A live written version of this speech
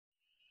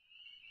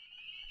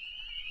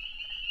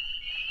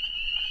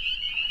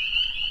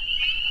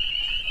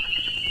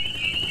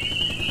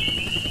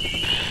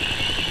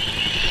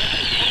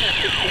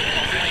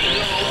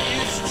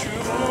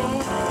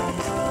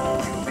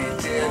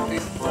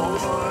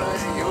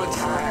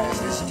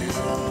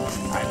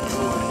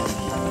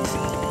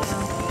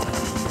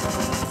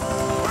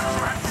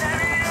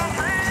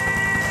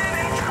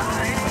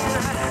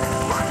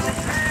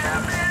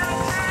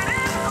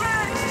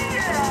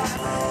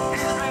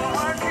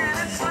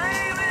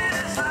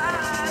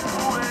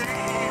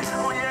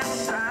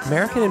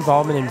American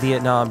involvement in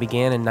Vietnam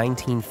began in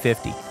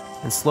 1950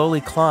 and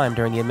slowly climbed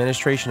during the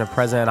administration of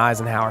President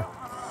Eisenhower.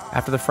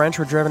 After the French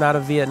were driven out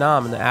of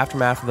Vietnam in the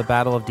aftermath of the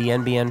Battle of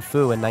Dien Bien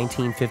Phu in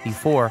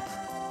 1954,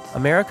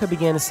 America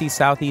began to see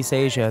Southeast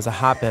Asia as a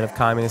hotbed of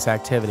communist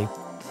activity.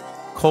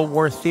 Cold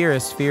War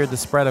theorists feared the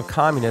spread of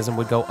communism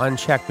would go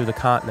unchecked through the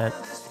continent.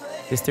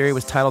 This theory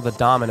was titled the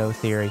Domino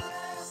Theory.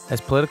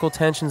 As political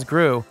tensions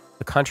grew,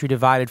 the country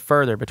divided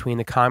further between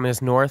the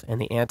communist North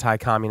and the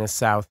anti-communist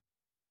South.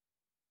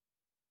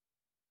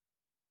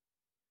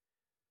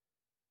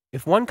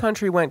 If one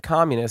country went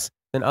communist,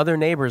 then other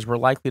neighbors were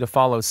likely to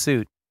follow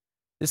suit.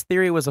 This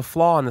theory was a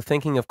flaw in the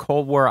thinking of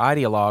Cold War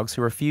ideologues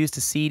who refused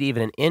to cede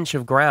even an inch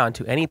of ground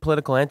to any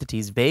political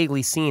entities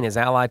vaguely seen as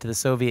allied to the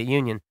Soviet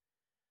Union.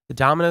 The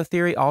domino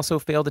theory also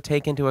failed to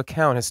take into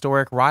account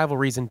historic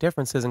rivalries and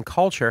differences in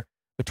culture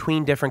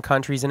between different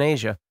countries in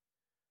Asia.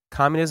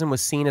 Communism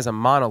was seen as a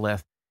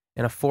monolith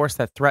and a force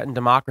that threatened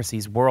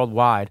democracies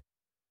worldwide.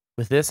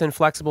 With this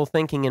inflexible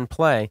thinking in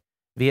play,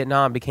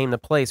 Vietnam became the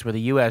place where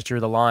the U.S.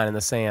 drew the line in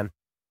the sand.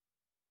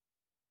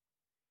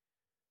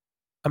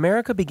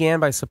 America began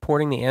by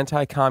supporting the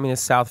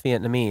anti-communist South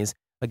Vietnamese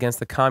against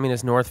the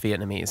communist North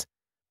Vietnamese.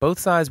 Both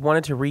sides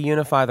wanted to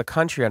reunify the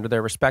country under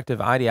their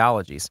respective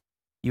ideologies.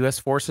 U.S.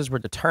 forces were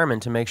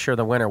determined to make sure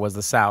the winner was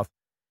the South.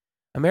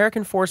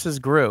 American forces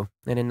grew,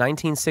 and in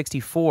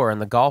 1964 in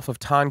the Gulf of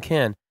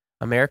Tonkin,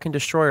 American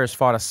destroyers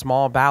fought a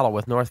small battle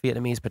with North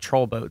Vietnamese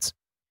patrol boats.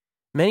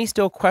 Many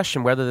still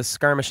question whether this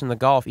skirmish in the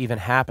Gulf even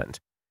happened.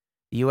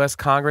 The U.S.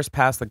 Congress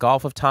passed the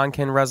Gulf of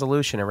Tonkin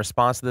Resolution in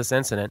response to this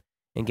incident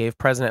and gave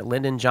President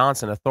Lyndon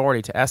Johnson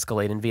authority to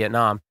escalate in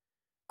Vietnam.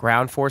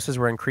 Ground forces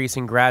were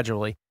increasing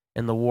gradually,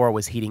 and the war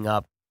was heating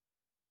up.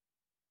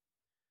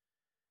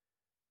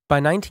 By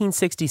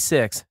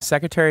 1966,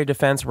 Secretary of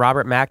Defense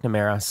Robert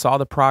McNamara saw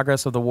the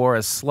progress of the war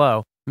as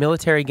slow.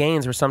 Military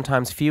gains were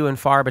sometimes few and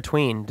far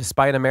between,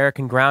 despite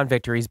American ground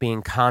victories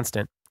being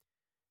constant.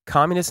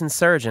 Communist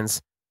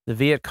insurgents, the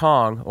Viet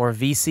Cong, or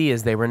VC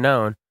as they were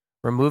known,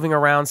 were moving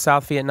around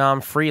South Vietnam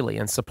freely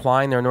and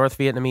supplying their North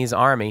Vietnamese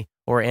Army,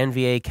 or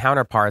NVA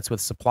counterparts, with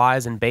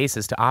supplies and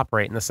bases to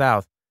operate in the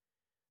South.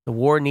 The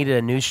war needed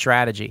a new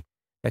strategy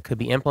that could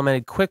be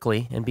implemented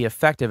quickly and be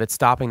effective at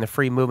stopping the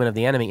free movement of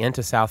the enemy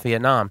into South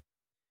Vietnam.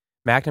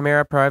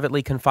 McNamara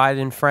privately confided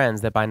in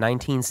friends that by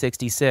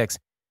 1966,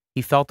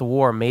 he felt the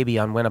war may be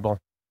unwinnable.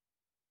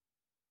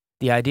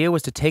 The idea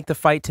was to take the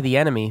fight to the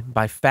enemy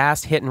by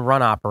fast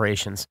hit-and-run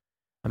operations.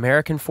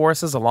 American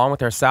forces, along with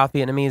their South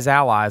Vietnamese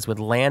allies, would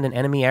land in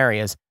enemy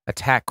areas,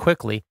 attack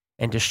quickly,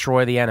 and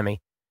destroy the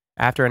enemy.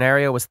 After an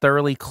area was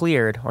thoroughly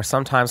cleared, or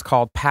sometimes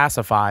called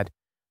pacified,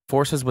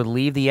 forces would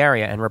leave the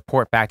area and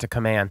report back to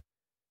command.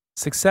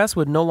 Success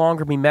would no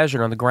longer be measured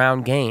on the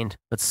ground gained,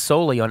 but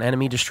solely on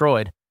enemy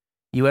destroyed.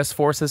 U.S.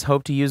 forces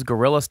hoped to use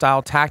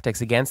guerrilla-style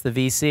tactics against the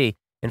VC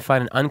and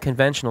fight an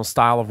unconventional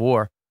style of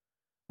war.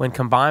 When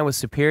combined with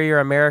superior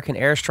American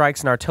airstrikes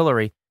and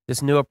artillery,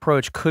 this new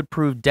approach could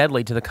prove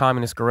deadly to the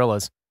communist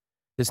guerrillas.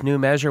 This new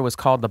measure was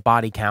called the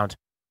body count.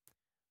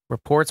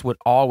 Reports would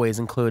always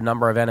include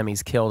number of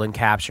enemies killed and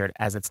captured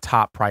as its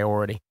top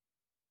priority.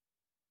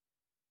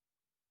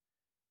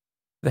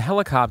 The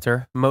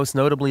helicopter, most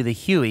notably the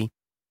Huey,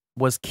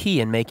 was key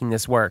in making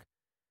this work.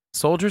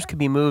 Soldiers could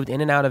be moved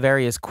in and out of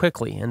areas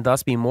quickly and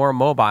thus be more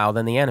mobile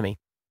than the enemy.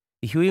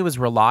 The Huey was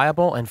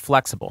reliable and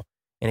flexible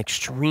and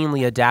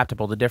extremely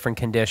adaptable to different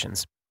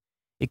conditions.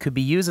 It could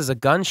be used as a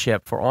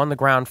gunship for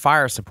on-the-ground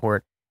fire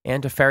support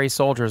and to ferry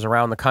soldiers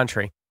around the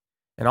country,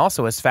 and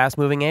also as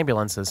fast-moving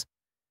ambulances.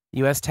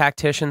 U.S.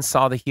 tacticians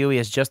saw the Huey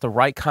as just the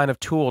right kind of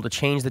tool to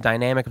change the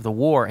dynamic of the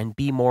war and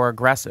be more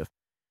aggressive.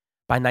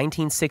 By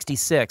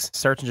 1966,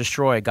 Search and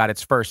Destroy got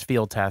its first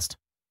field test.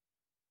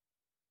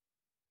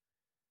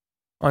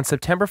 On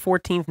September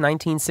 14,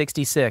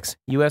 1966,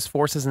 U.S.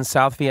 forces in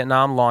South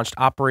Vietnam launched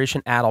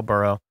Operation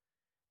Attleboro.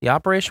 The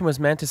operation was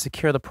meant to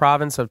secure the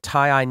province of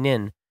Tay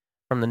Ninh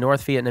from the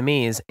North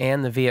Vietnamese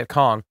and the Viet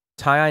Cong.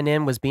 Tay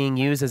Ninh was being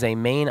used as a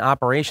main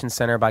operations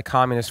center by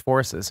communist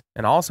forces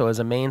and also as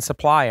a main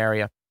supply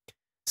area.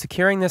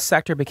 Securing this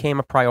sector became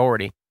a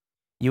priority.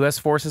 U.S.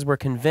 forces were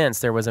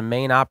convinced there was a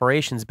main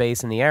operations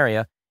base in the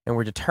area and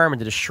were determined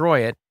to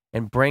destroy it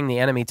and bring the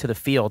enemy to the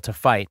field to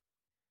fight.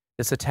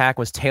 This attack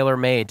was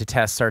tailor-made to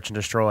test Search and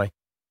Destroy.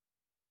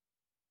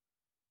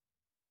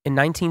 In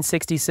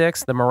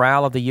 1966, the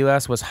morale of the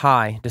U.S. was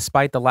high,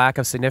 despite the lack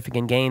of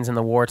significant gains in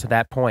the war to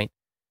that point.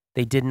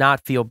 They did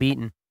not feel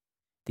beaten.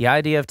 The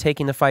idea of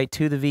taking the fight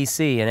to the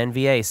VC and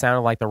NVA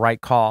sounded like the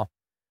right call.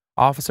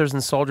 Officers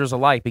and soldiers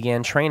alike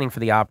began training for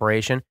the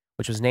operation,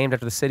 which was named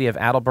after the city of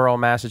Attleboro,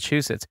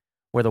 Massachusetts,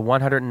 where the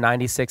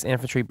 196th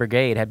Infantry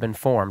Brigade had been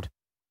formed.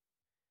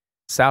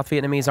 South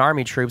Vietnamese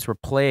Army troops were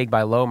plagued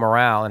by low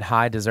morale and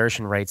high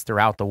desertion rates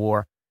throughout the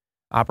war.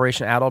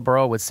 Operation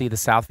Attleboro would see the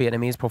South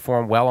Vietnamese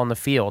perform well on the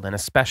field and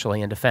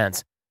especially in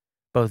defense.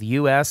 Both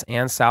U.S.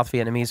 and South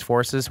Vietnamese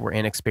forces were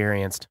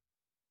inexperienced.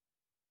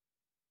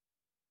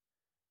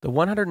 The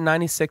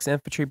 196th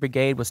Infantry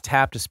Brigade was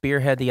tapped to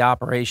spearhead the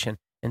operation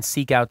and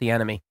seek out the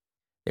enemy.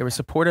 They were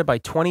supported by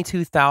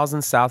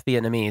 22,000 South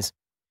Vietnamese.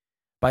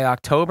 By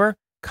October,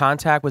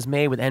 contact was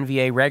made with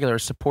NVA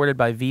regulars supported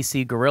by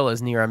VC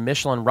guerrillas near a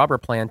Michelin rubber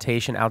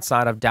plantation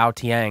outside of Dau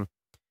Tiang.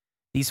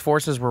 These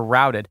forces were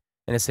routed,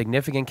 and a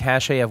significant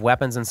cache of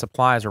weapons and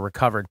supplies were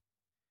recovered.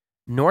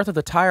 North of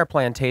the tire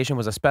plantation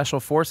was a special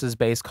forces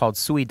base called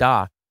Sui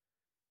Da.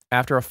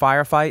 After a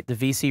firefight, the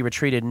VC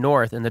retreated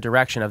north in the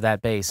direction of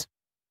that base.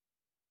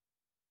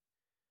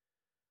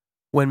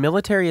 When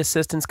Military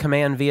Assistance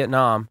Command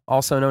Vietnam,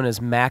 also known as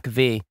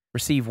MACV,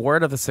 received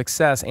word of the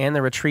success and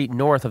the retreat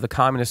north of the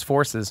Communist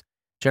forces,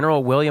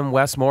 General William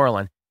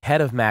Westmoreland,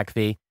 head of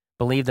MACV,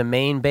 believed the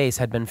main base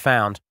had been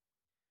found.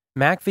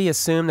 MACV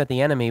assumed that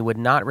the enemy would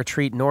not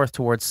retreat north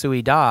towards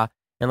Sui Da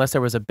unless there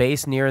was a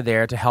base near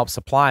there to help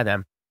supply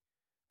them.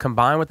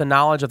 Combined with the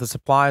knowledge of the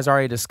supplies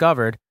already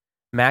discovered,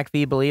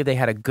 MACV believed they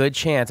had a good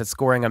chance at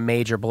scoring a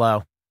major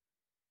blow.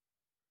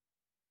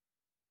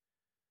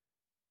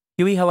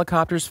 Huey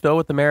helicopters filled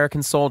with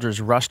American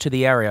soldiers rushed to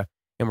the area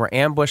and were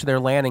ambushed at their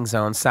landing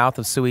zone south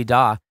of Sui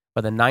Da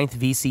by the 9th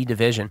VC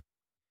Division.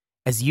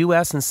 As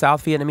U.S. and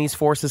South Vietnamese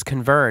forces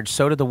converged,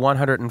 so did the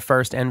 101st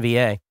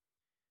NVA.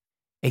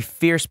 A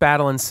fierce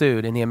battle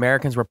ensued, and the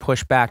Americans were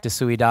pushed back to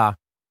Sui Da.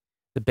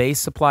 The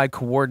base supplied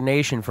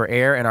coordination for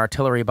air and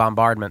artillery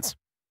bombardments.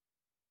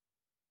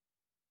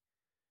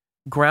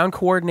 Ground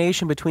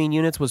coordination between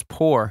units was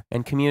poor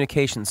and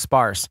communication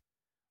sparse.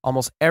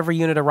 Almost every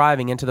unit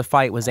arriving into the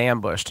fight was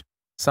ambushed,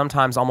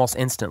 sometimes almost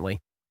instantly.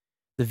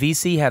 The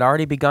VC had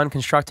already begun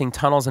constructing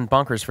tunnels and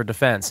bunkers for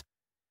defense.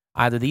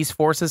 Either these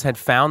forces had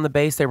found the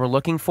base they were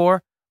looking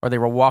for, or they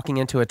were walking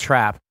into a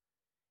trap.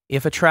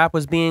 If a trap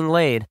was being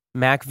laid,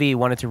 MACV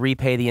wanted to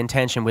repay the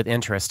intention with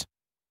interest.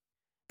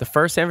 The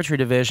 1st Infantry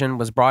Division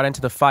was brought into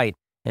the fight,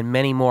 and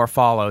many more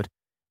followed.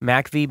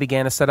 MACV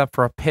began to set up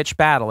for a pitched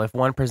battle if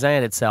one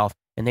presented itself,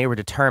 and they were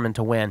determined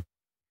to win.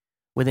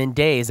 Within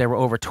days, there were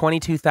over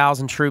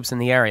 22,000 troops in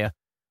the area.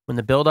 When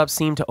the buildup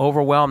seemed to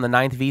overwhelm the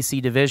 9th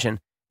VC Division,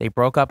 they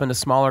broke up into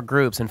smaller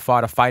groups and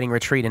fought a fighting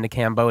retreat into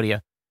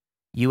Cambodia.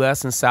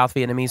 U.S. and South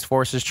Vietnamese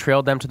forces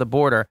trailed them to the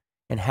border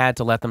and had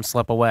to let them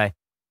slip away.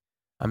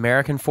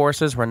 American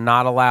forces were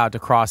not allowed to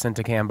cross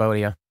into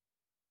Cambodia.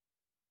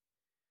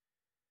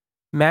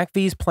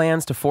 MACV's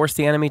plans to force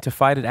the enemy to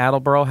fight at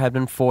Attleboro had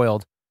been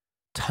foiled.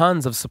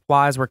 Tons of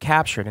supplies were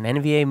captured and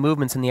NVA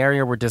movements in the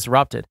area were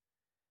disrupted.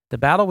 The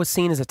battle was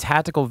seen as a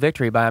tactical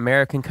victory by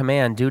American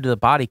command due to the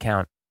body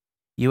count.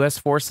 U.S.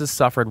 forces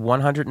suffered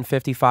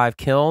 155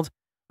 killed,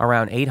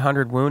 around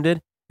 800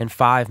 wounded, and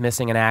 5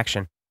 missing in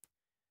action.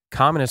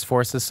 Communist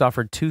forces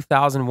suffered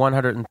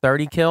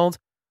 2,130 killed,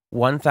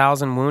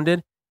 1,000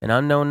 wounded, an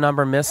unknown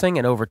number missing,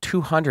 and over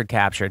 200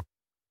 captured.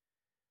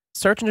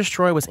 Search and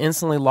destroy was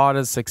instantly lauded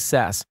as a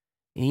success,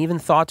 and even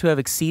thought to have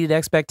exceeded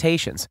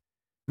expectations.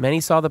 Many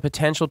saw the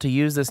potential to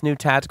use this new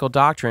tactical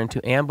doctrine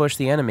to ambush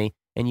the enemy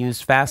and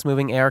use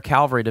fast-moving air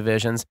cavalry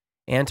divisions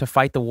and to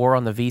fight the war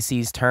on the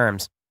VC's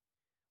terms.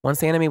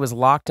 Once the enemy was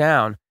locked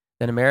down,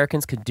 then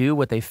Americans could do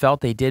what they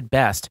felt they did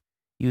best,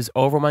 use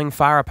overwhelming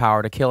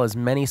firepower to kill as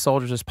many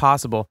soldiers as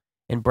possible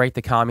and break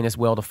the communist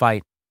will to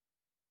fight.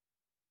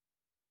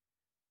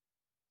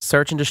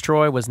 Search and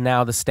destroy was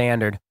now the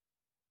standard.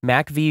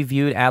 MACV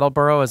viewed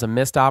Attleboro as a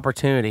missed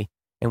opportunity,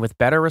 and with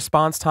better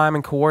response time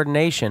and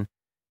coordination,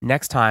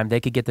 next time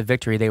they could get the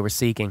victory they were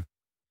seeking.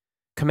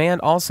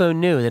 Command also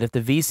knew that if the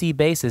VC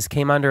bases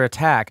came under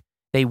attack,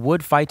 they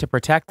would fight to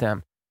protect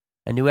them.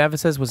 A new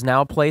emphasis was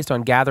now placed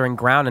on gathering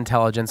ground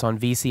intelligence on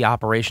VC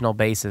operational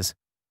bases.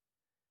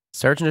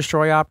 Search and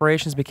destroy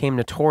operations became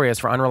notorious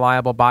for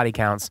unreliable body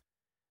counts.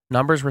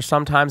 Numbers were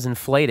sometimes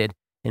inflated,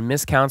 and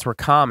miscounts were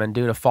common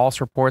due to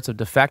false reports of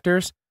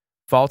defectors,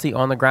 faulty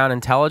on-the-ground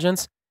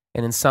intelligence,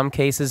 and in some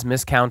cases,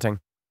 miscounting.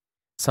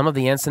 Some of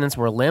the incidents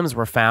where limbs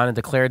were found and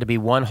declared to be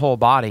one whole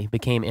body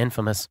became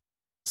infamous.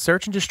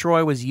 Search and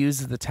destroy was used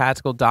as the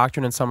tactical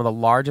doctrine in some of the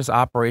largest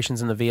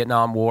operations in the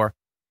Vietnam War.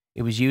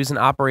 It was used in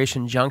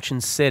Operation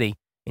Junction City,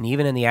 and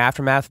even in the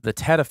aftermath of the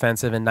Tet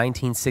Offensive in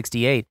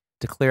 1968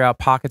 to clear out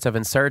pockets of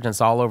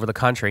insurgents all over the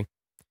country.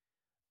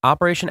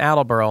 Operation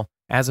Attleboro,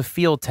 as a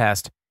field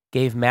test,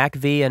 gave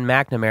MACV and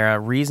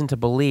McNamara reason to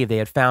believe they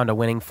had found a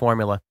winning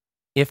formula,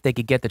 if they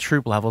could get the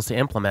troop levels to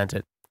implement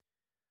it.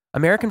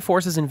 American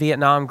forces in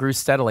Vietnam grew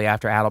steadily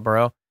after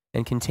Attleboro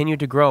and continued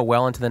to grow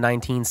well into the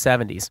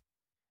 1970s.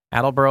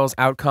 Attleboro's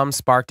outcome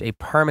sparked a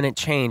permanent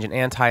change in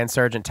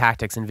anti-insurgent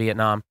tactics in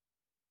Vietnam.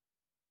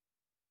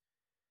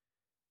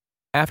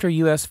 After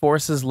U.S.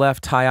 forces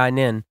left Tai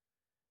Ninh,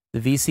 the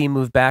VC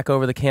moved back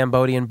over the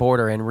Cambodian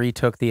border and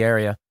retook the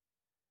area.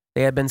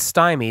 They had been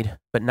stymied,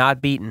 but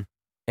not beaten,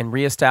 and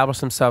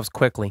reestablished themselves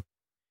quickly.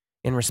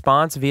 In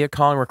response, Viet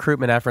Cong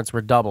recruitment efforts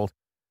were doubled.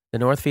 The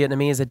North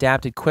Vietnamese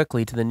adapted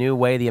quickly to the new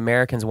way the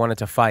Americans wanted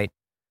to fight.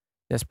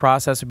 This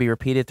process would be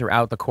repeated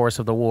throughout the course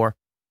of the war.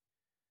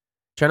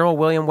 General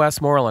William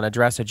Westmoreland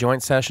addressed a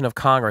joint session of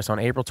Congress on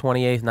April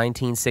 28,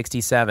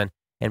 1967,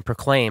 and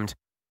proclaimed,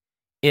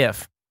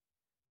 "If,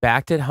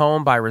 backed at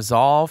home by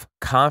resolve,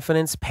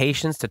 confidence,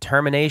 patience,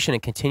 determination,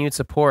 and continued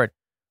support,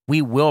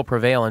 we will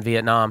prevail in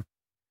Vietnam."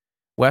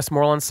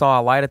 Westmoreland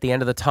saw a light at the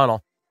end of the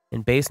tunnel,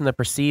 and based on the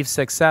perceived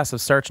success of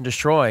Search and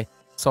Destroy,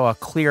 saw a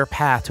clear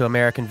path to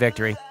American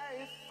victory.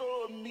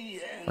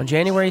 On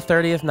January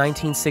 30th,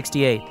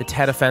 1968, the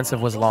Tet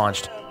Offensive was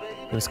launched.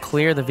 It was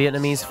clear the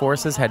Vietnamese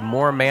forces had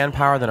more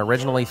manpower than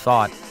originally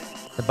thought.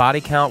 The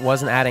body count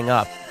wasn't adding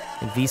up,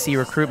 and VC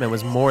recruitment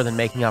was more than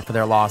making up for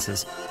their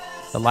losses.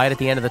 The light at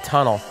the end of the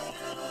tunnel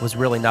was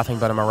really nothing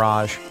but a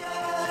mirage.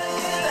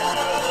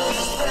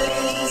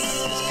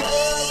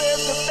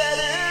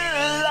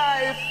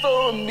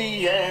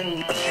 Me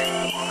and